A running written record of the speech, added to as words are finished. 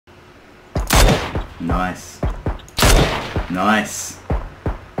Nice. Nice.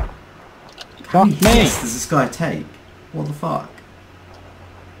 Fuck me. Does this guy take? What the fuck?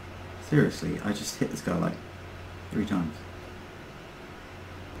 Seriously, I just hit this guy like 3 times.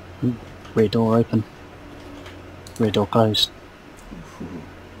 Rear door open. Rear door closed. Ooh.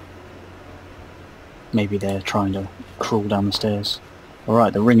 Maybe they're trying to crawl down the stairs.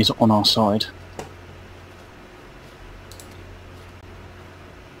 Alright, the ring is on our side.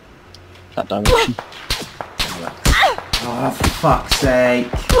 That direction. Oh, for fuck's sake.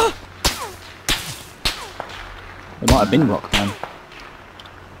 It might have been Rockman.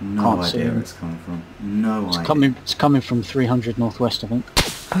 No Can't see idea him. where it's coming from. No idea. It's coming from 300 northwest, I think.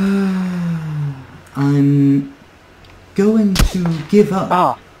 I'm going to give up.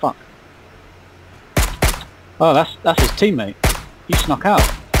 Ah, fuck. Oh, that's his teammate. He snuck out.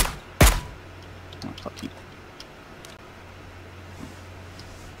 Oh, fuck you.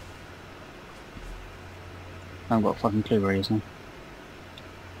 I haven't got a fucking clue where he is now.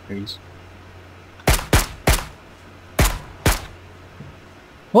 There he is.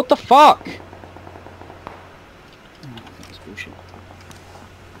 What the fuck? Oh, that's bullshit.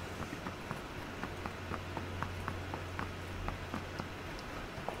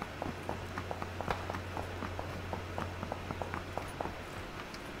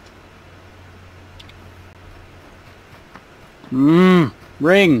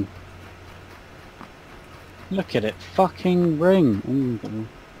 Ring! Look at it, fucking ring! Ooh.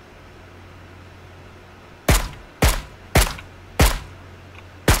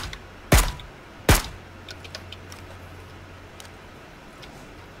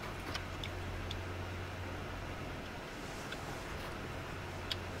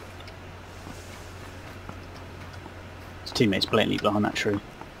 His teammate's blatantly behind that tree.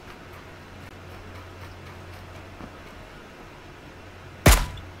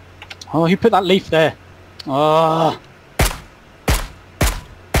 Oh, he put that leaf there. Ah.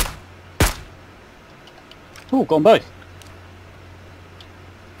 Oh, got them both.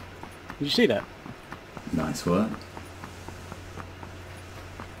 Did you see that? Nice work.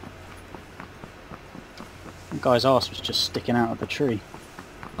 The guy's arse was just sticking out of the tree.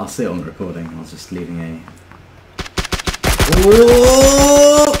 I'll see it on the recording. I was just leaving a...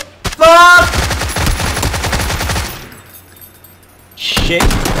 Oh, fuck! Shit.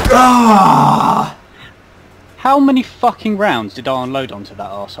 Ah! How many fucking rounds did I unload onto that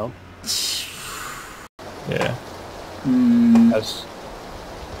arsehole? Yeah. As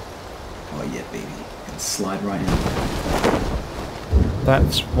Oh yeah, baby. Gonna slide right in.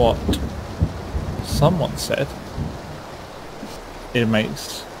 that's what someone said. It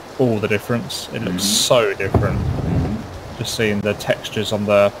makes all the difference. It looks so different. Just seeing the textures on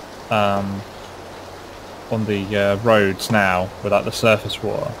the roads now without the surface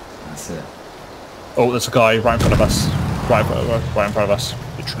water. That's it. Oh, there's a guy right in front of us. Right in front of us,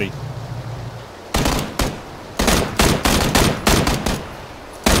 literally.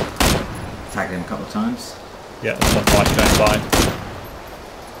 Tagged him a couple of times. Yeah, there's another bike going by.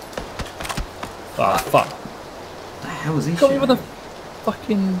 Ah, fuck. What the hell was he Got me shooting? with a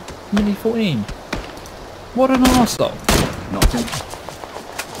fucking Mini 14. What an arsehole. Knocked him.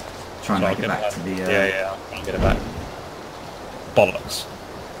 Try and So make it back to the... Yeah, I'll get it back. Bollocks.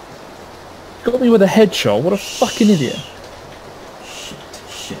 Got me with a headshot, what a fucking idiot.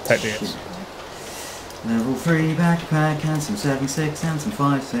 Shit. Take this. Level 3 backpack and some 7.6 and some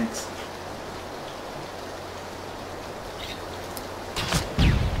 5.6.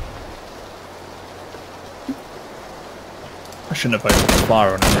 I shouldn't have opened the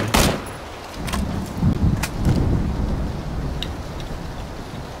fire on him really.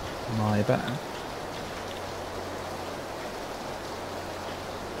 My bad.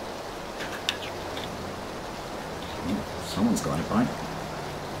 Someone's got a bike.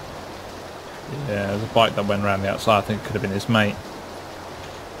 Yeah, there's a bike that went around the outside, I think it could have been his mate.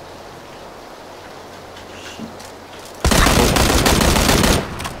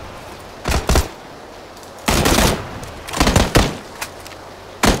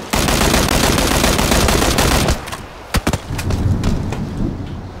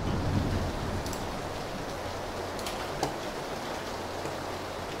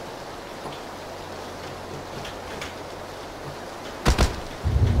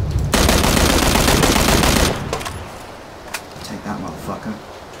 Take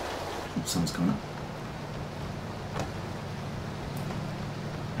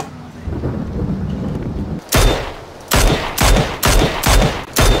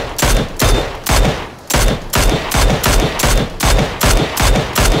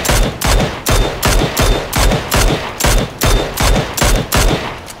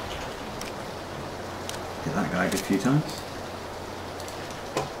a good few times.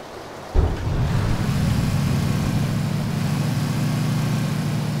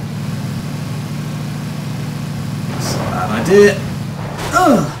 That's not a bad idea.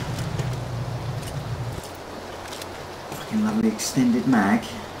 Ugh. Fucking lovely extended mag.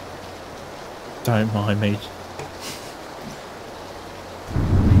 Don't mind me.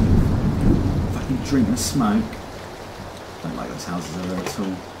 Fucking drink the smoke. Don't like those houses over there at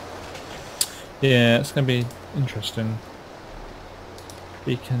all. Yeah, it's going to be interesting.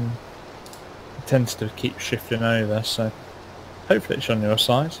 It tends to keep shifting over, so hopefully it's on your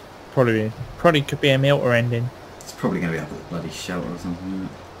side. Probably could be a Milter ending. It's probably going to be up at the bloody shelter or something, isn't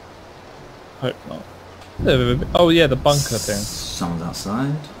it? Hope not. Oh yeah, the bunker thing. Someone's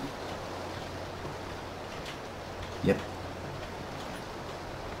outside. Yep.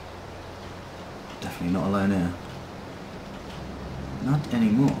 Definitely not alone here. Not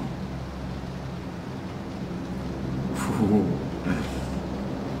anymore. Ooh.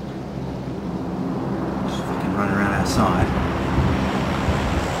 Just fucking running around outside.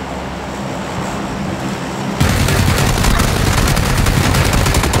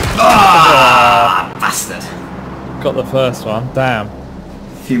 Ah, bastard! Got the first one. Damn. A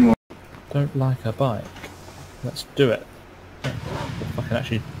few more. Don't like a bike. Let's do it. If I can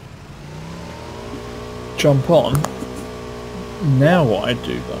actually jump on. Now what I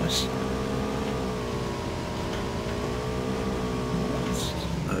do, guys?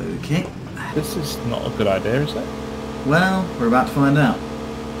 Okay. This is not a good idea, is it? Well, we're about to find out.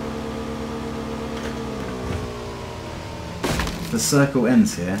 The circle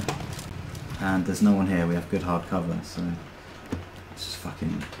ends here, and there's no one here. We have good hard cover, so let's just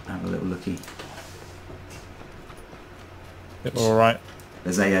fucking have a little looky. Alright.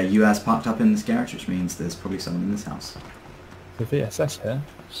 There's a US parked up in this garage, which means there's probably someone in this house. The VSS here,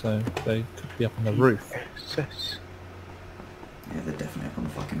 so they could be up on the roof. VSS. Yeah, they're definitely up on the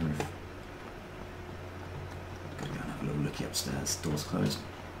fucking roof. Gotta go and have a little looky upstairs. Door's closed.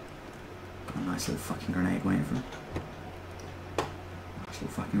 Got a nice little fucking grenade waiting for him. Nice little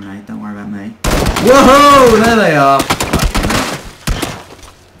fucking grenade, don't worry about me. Whoa! There they are! Fucking hell.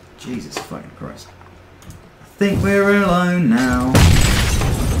 Jesus fucking Christ. I think we're alone now.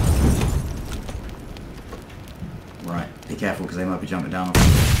 Right, be careful because they might be jumping down.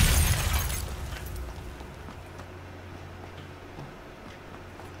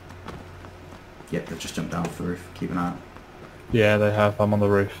 Yep, they've just jumped down off the roof. Keep an eye out. Yeah, they have. I'm on the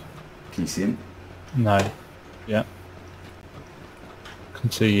roof. Can you see him? No. Yeah.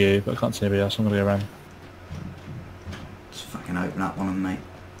 Can see you, but I can't see anybody else. I'm gonna go around. Just fucking open up one of them, mate.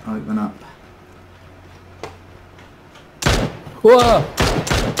 Open up. Whoa!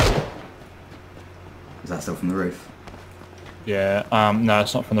 Is that still from the roof? Yeah. No,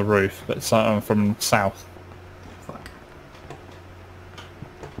 it's not from the roof, but it's from south. Fuck.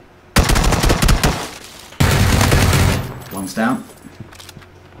 One's down.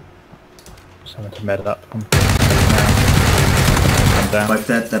 Just having to med it up. I'm down. Both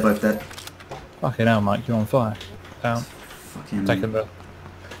dead. They're both dead. Fucking hell, Mike, you're on fire. Down. Fucking. Taking the.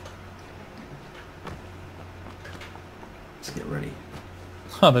 Let's get ready.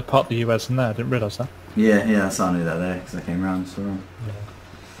 Oh, they parked the US in there. I didn't realise that. Yeah, that's I knew that there because I came round. So. Yeah.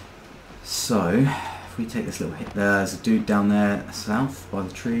 So, if we take this little hit, there's a dude down there south by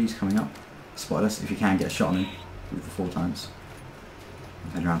the trees coming up. Spotted us. If you can, get a shot on him with the 4 times.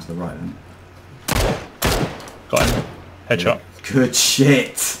 Then round to the right of him. Got him. Headshot. Yeah. Good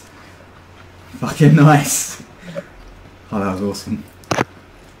shit. Fucking nice. Oh, that was awesome.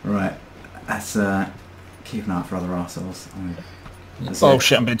 Right, let's keep an eye out for other arseholes. Oh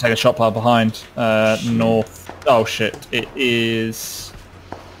shit, I'm being taken a shot by behind. North. Oh shit, it is...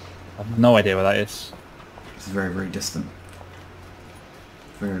 I have no idea where that is. It's very, very distant.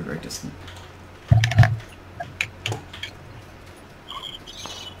 Very, very distant.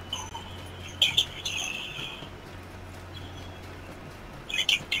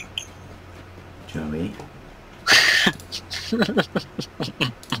 Joey.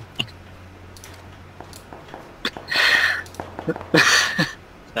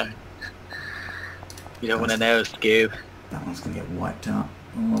 No. You don't want to know, Scoob. That one's gonna get wiped out.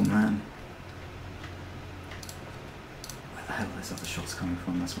 Oh man. Where the hell are those other shots coming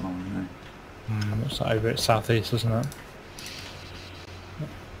from? That's what I want to know. Looks like over at southeast, isn't it?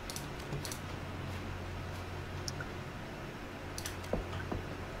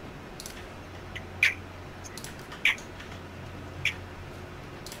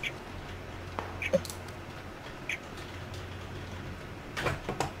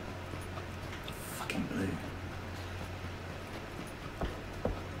 Fucking blue.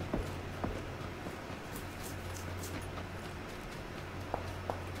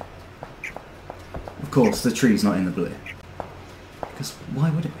 Of course, the tree's not in the blue. Because why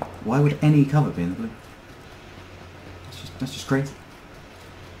would it be? Why would any cover be in the blue? That's just crazy.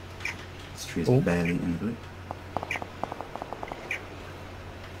 This tree is barely in the blue.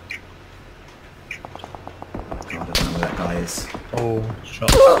 Oh god, I don't know where that guy is. Oh,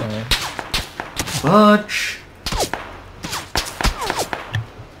 shots. Yeah. Fudge!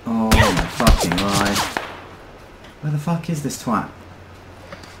 Oh my fucking life. Where the fuck is this twat?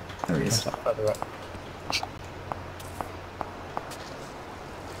 There he is. Further up.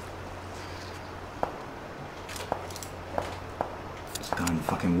 There's a guy in the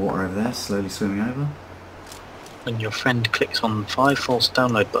fucking water over there, slowly swimming over. When your friend clicks on 5 false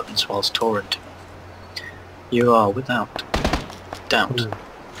download buttons whilst torrenting, you are without doubt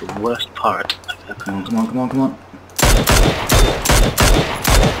the worst pirate I've ever Come on, come on, come on, come on.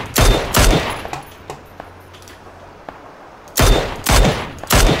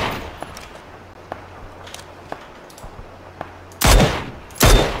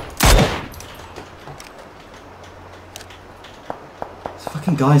 This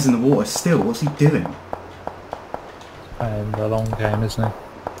fucking guy's in the water still, what's he doing? And the long game, isn't it?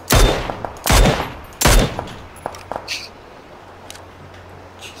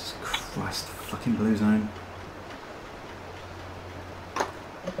 Jesus Christ, fucking blue zone.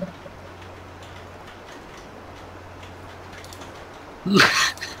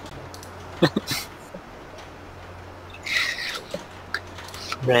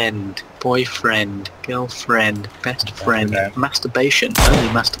 Friend, boyfriend, girlfriend, best friend, masturbation.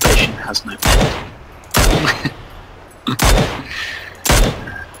 Only masturbation has no end.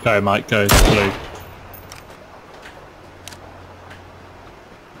 Go, Mike, go. Blue.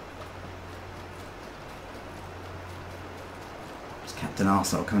 It's Captain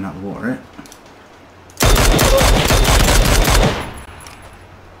Arsehole coming out of the water, eh?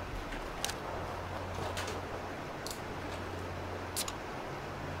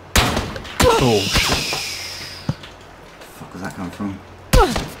 Oh, Fuck was that coming from?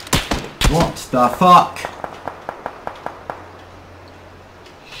 What the fuck?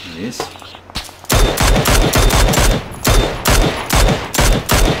 There he is.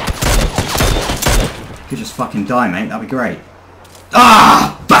 Could just fucking die, mate, that'd be great.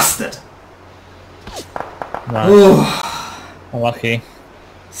 Ah! Bastard! no. Oh, Unlucky.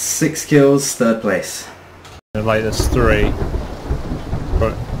 6 kills, 3rd place. The latest 3.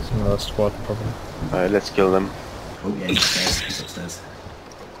 But some of the squad probably. Alright, let's kill them. Oh yeah, he's upstairs. He's upstairs.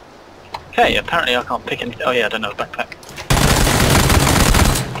 Hey, apparently I can't pick anything. Oh yeah, I don't know, backpack.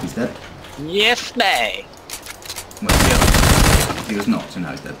 He's dead. Yes, mate! Where's the other? He was not, so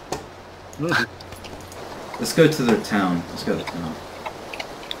now he's dead. Let's go to the town. Let's go to the town.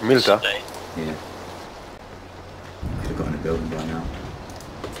 Milka. Yeah. Could have got in a building by now.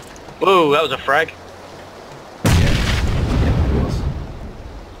 Whoa, that was a frag. Yeah, it was.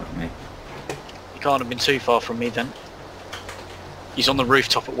 Fuck me. You can't have been too far from me then. He's on the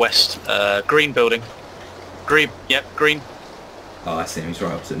rooftop at west. Green building. Green, yep, green. Oh, I see him. He's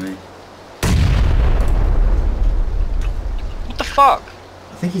right opposite me. What the fuck?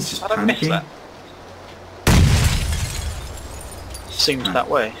 I think he's just I don't miss panicking. that. Seems that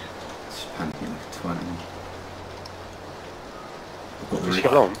way. He's just panicking like a twat. I've got the Is he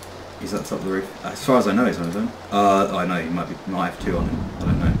roof. alone? He's at the top of the roof. As far as I know, he's one of them. I know. He might have 2 on him. I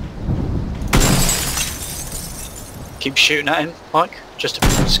don't know. Keep shooting at him, Mike, just to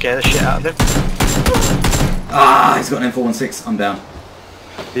scare the shit out of him. Ah, he's got an M416. I'm down.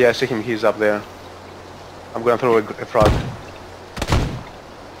 Yeah, I see him, he's up there. I'm gonna throw a frog.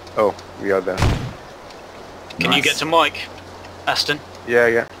 Oh, we are there. Can you Nice. get to Mike, Aston? Yeah,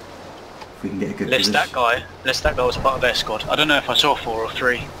 yeah. If we can get a good Unless position. that guy was part of their squad. I don't know if I saw 4 or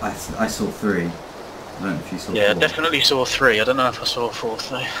 3. I saw 3. I don't know if you saw Yeah, 4. definitely saw 3. I don't know if I saw a 4th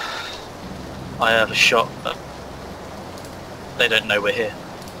though. I have a shot, but they don't know we're here.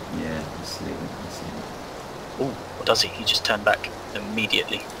 Yeah, let's leave it. Let's leave it. Ooh, what does he? He just turned back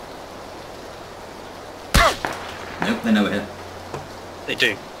immediately. Nope, they know we're here. They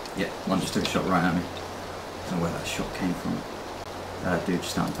do. Yeah, one just took a shot right at me. Don't know where that shot came from. Dude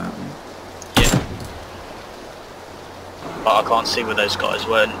just out and about me. Yeah. But I can't see where those guys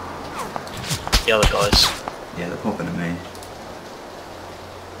were. The other guys. Yeah, they're popping at me.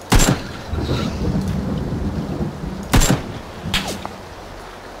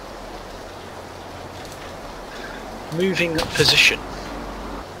 Moving position.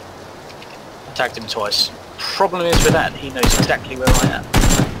 Tagged him twice. Problem is with that, he knows exactly where I am.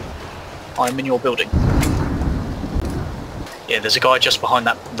 I'm in your building. Yeah, there's a guy just behind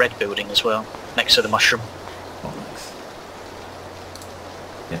that red building as well, next to the mushroom. Bollocks.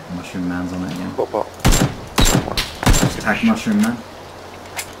 Yeah, mushroom man's on it again. Pop, pop. just attack mushroom man.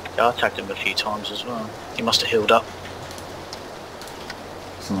 Yeah, I attacked him a few times as well. He must have healed up.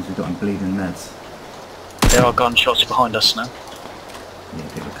 As long as we've got him bleeding meds. There are gunshots behind us now. Yeah,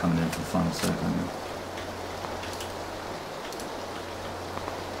 people are coming in for the final circle. aren't they?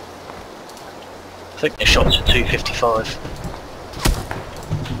 I think the shots at 255.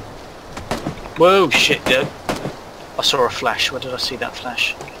 Whoa, shit, dude. I saw a flash. Where did I see that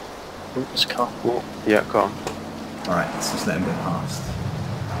flash? Ooh, there's a car. Oh, yeah, car. Alright, let's just let him go past.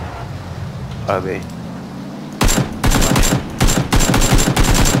 Are they?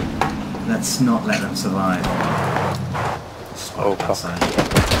 Let's not let them survive. Oh, fuck. outside.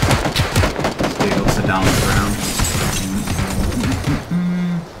 This dude also down on the ground.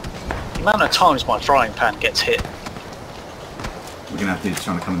 The amount of times my frying pan gets hit. We're gonna have dudes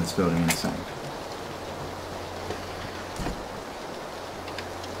trying to come in this building in a second.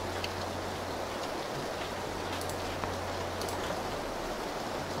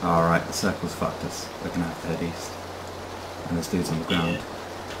 Alright, the circle's fucked us. We're gonna have to head east. And there's dudes on the ground.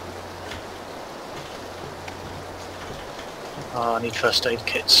 I need first aid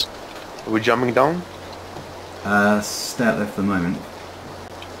kits. Are we jumping down? Stay out there for the moment.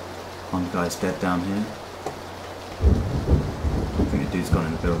 One guy's dead down here. I think the dude's gone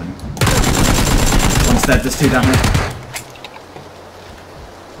in the building. One's dead, there's two down here.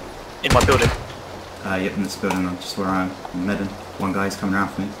 In my building. Yep, in this building, I'm just where I am. I'm medding. One guy's coming around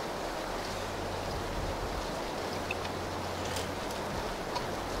for me.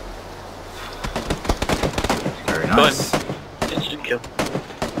 Very nice. Instant kill.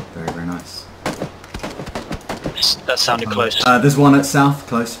 Very, very nice. That sounded close. There's one at south,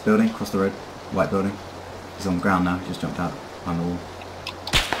 close, building, across the road. White building. He's on the ground now, he just jumped out on the wall.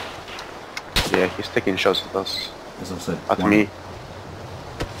 Yeah, he's taking shots at us. There's also At one. me.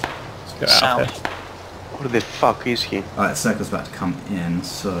 Let's get out of Sound. here. Where the fuck is he? Alright, the circle's about to come in,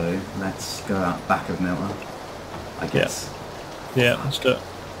 so let's go out back of Milton, I guess. Yeah, let's do it.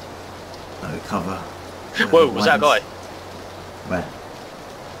 No cover. Whoa, was that a guy? Where?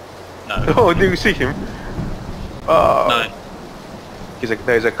 No. Oh, do you see him? Oh, No.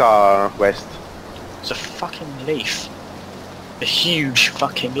 there's a car west. It's a fucking leaf. A huge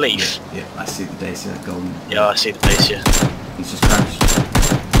fucking leaf. Yeah, I see the Dacia, golden. Yeah, I see the base here. He's just crashed.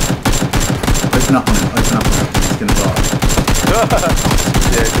 Open up on him, open up on him. He's gonna blow up.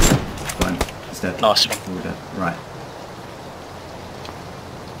 Yeah, Got him. He's dead. Nice one. All dead. Right.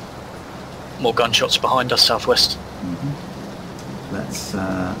 More gunshots behind us, southwest. Let's,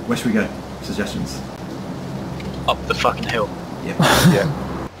 where should we go? Suggestions? Up the fucking hill. Yep. yeah.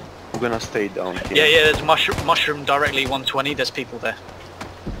 We're gonna stay down here. Yeah, there's a mushroom directly 120, there's people there.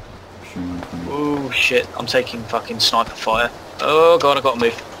 Oh shit, I'm taking fucking sniper fire. Oh god, I gotta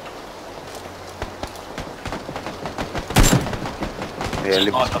move. Yeah,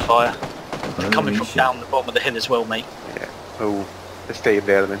 Sniper fire. Holy Coming from shit. down the bottom of the hill as well, mate. yeah. Oh, let's stay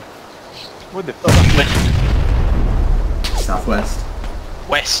there then. What the fuck? Southwest.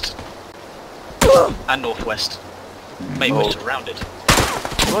 West. And northwest. Mate, we're surrounded.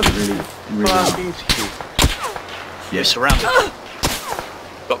 What the Really, fuck really. is he? We're Yeah. surrounded.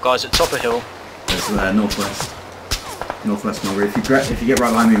 Got guys at top of hill. There's northwest. Northwest Mulberry. If you get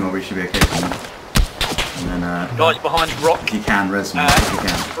right behind me, Mulberry, you should be okay for me. And then, Guys behind rock. if you can, res me, if you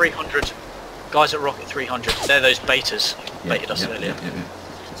can. 300. Guys at rock at 300. They're those betas. Baited us earlier. Yeah.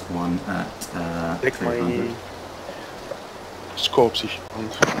 Just one at Take 300. my scopes if you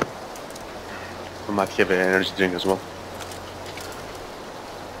want. I might have an energy drink as well.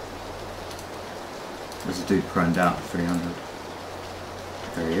 There's a dude proned out at 300.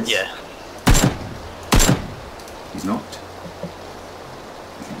 There he is. Yeah. He's knocked.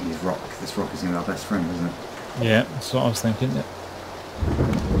 I think he's rock. This rock is going to be our best friend, isn't it? Yeah, that's what I was thinking. Yeah.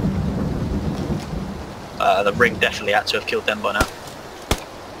 The ring definitely had to have killed them by now.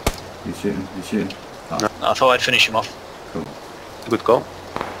 He's shooting. He's shooting. Oh, I thought I'd finish him off. cool. Good call.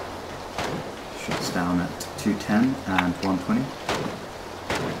 Shots down at 210 and 120.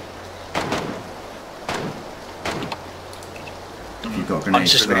 If you've got I'm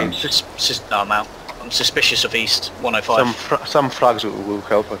grenades, no, I'm out. I'm suspicious of east 105. Some frags will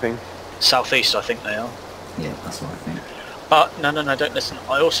help, I think. Southeast, I think they are. yeah, that's what I think. But no, don't listen.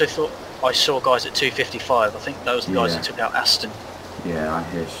 I also thought I saw guys at 255. I think those are the guys Yeah. that took out Aston. Yeah, I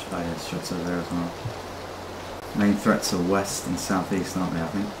hear shots over there as well. Main threats are west and southeast, aren't they? I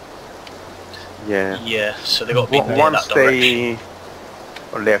think. Yeah. Yeah, so they got people in One that direction. stay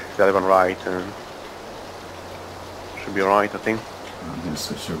or left, the other one right, and should be alright, I think. I'm going to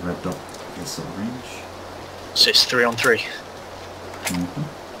switch to a red dot for this sort of range. So it's 3 on 3.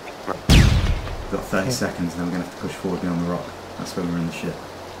 We've got 30 seconds, then we're going to have to push forward beyond the rock. That's when we're in the shit.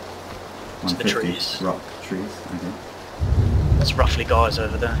 To the 150 trees. rock trees. Okay. There's roughly guys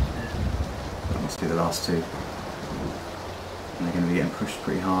over there. That must be the last two. And they're going to be getting pushed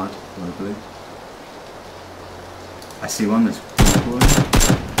pretty hard by the blue. I see one that's Burn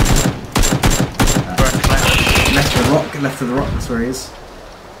flash. left of the rock, that's where he is.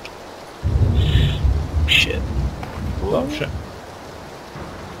 Shit. Oh shit.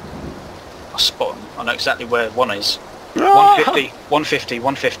 I spot him. I know exactly where one is. 150, 150,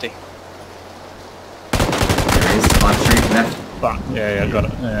 150. There he is, by the tree, left. Fuck. Yeah, got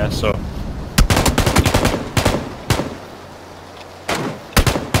it. Yeah, so.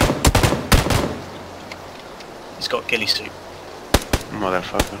 He's got a ghillie suit.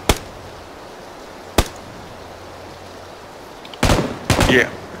 Motherfucker. Yeah,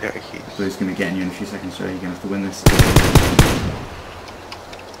 there he is. Blue's going to be getting you in a few seconds, so you're going to have to win this.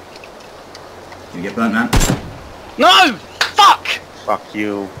 You get burnt, man. No! Fuck! Fuck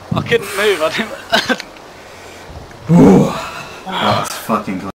you. I couldn't move, I didn't... Oh, that's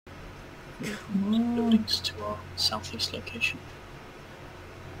fucking close. Buildings to our southeast location.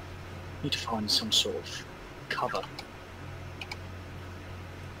 Need to find some sort of cover.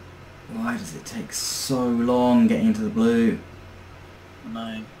 Why does it take so long getting into the blue?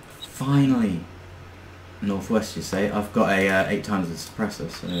 No. Finally. Northwest, you say? I've got a 8 times the suppressor,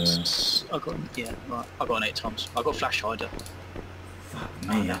 so... I got, yeah, right. I got an 8 times. I got flash hider. Fuck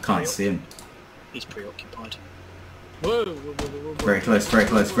me, I can't see him. He's preoccupied. Whoa, whoa, whoa, whoa, whoa. Very close, very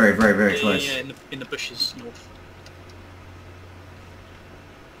close, very, very, very Yeah, close. yeah, in the bushes north.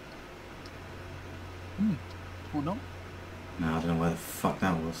 Or not? No, I don't know where the fuck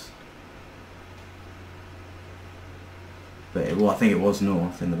that was. But well, I think it was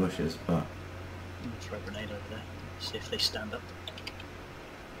north in the bushes, but... I'm gonna throw a grenade over there. See if they stand up.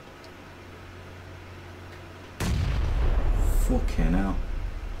 Fucking hell.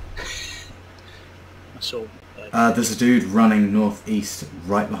 I saw... There's a dude running northeast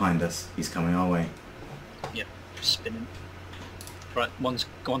right behind us. He's coming our way. Yep, spinning. Right, one's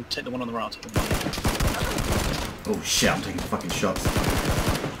gone. Take the one on the right. I'll take the one on the left. Oh shit, I'm taking fucking shots.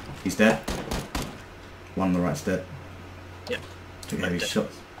 He's dead. One on the right's dead. Yep. Took Both heavy dead.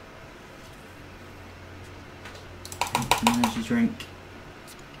 shots. Energy drink.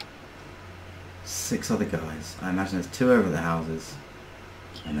 6 other guys. I imagine there's 2 over the houses.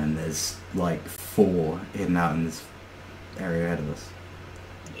 And then there's like 4 hidden out in this area ahead of us.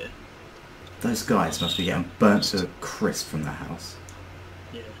 Yeah. Those guys must be getting burnt to a crisp from their house.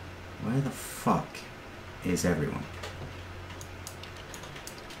 Yeah. Where the fuck is everyone?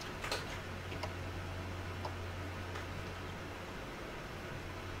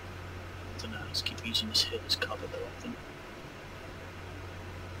 I don't know. Let's keep using this hill as cover, though. I think.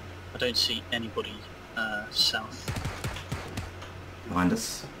 I don't see anybody south. Behind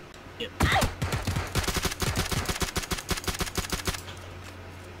us? Yep.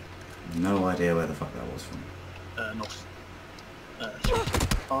 No idea where the fuck that was from. North.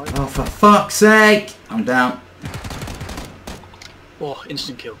 3-5. Oh, for fuck's sake! I'm down. Oh,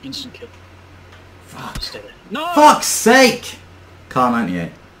 instant kill. Instant kill. Fuck. Stay there. No! Fuck's sake! Car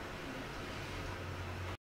 98.